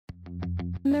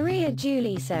Maria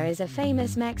Julissa is a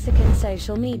famous Mexican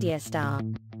social media star.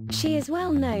 She is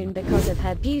well known because of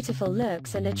her beautiful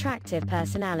looks and attractive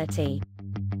personality.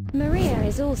 Maria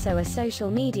is also a social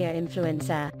media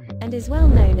influencer, and is well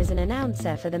known as an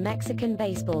announcer for the Mexican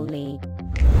Baseball League.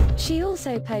 She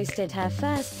also posted her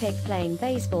first pic playing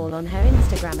baseball on her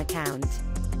Instagram account.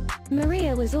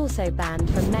 Maria was also banned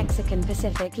from Mexican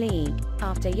Pacific League,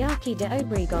 after Yaqui de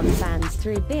Obregon fans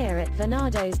threw beer at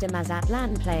Venados de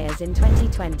Mazatlan players in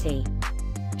 2020.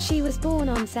 She was born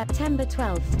on September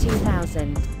 12,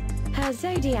 2000. Her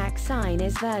zodiac sign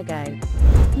is Virgo.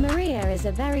 Maria is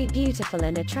a very beautiful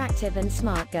and attractive and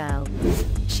smart girl.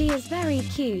 She is very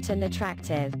cute and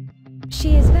attractive.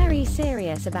 She is very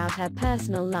serious about her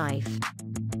personal life.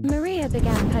 Maria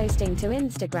began posting to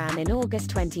Instagram in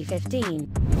August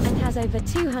 2015, and has over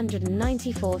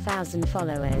 294,000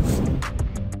 followers.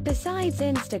 Besides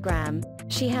Instagram,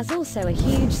 she has also a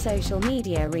huge social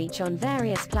media reach on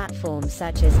various platforms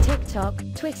such as TikTok,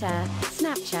 Twitter,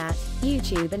 Snapchat,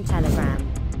 YouTube and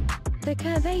Telegram. The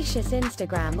curvaceous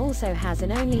Instagram also has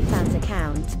an OnlyFans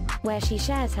account, where she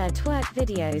shares her twerk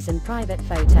videos and private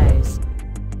photos.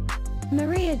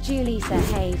 Maria Julissa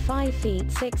Hay 5 feet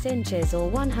 6 inches or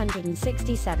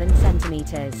 167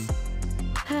 centimeters.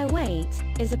 Her weight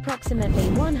is approximately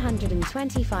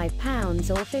 125 pounds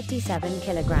or 57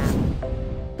 kilogram.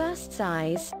 Bust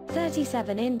size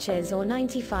 37 inches or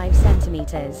 95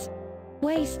 centimeters.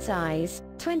 Waist size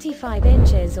 25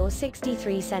 inches or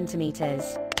 63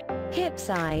 centimeters. Hip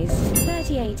size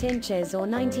 38 inches or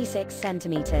 96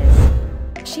 centimeters.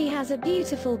 She has a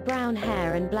beautiful brown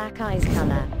hair and black eyes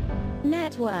color.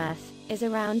 Net worth is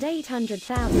around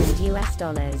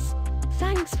 $800,000.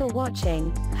 Thanks for watching,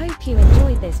 hope you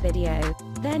enjoyed this video,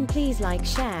 then please like,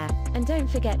 share, and don't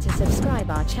forget to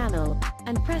subscribe our channel,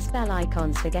 and press bell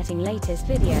icons for getting latest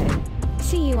video.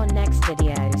 See you on next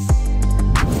videos.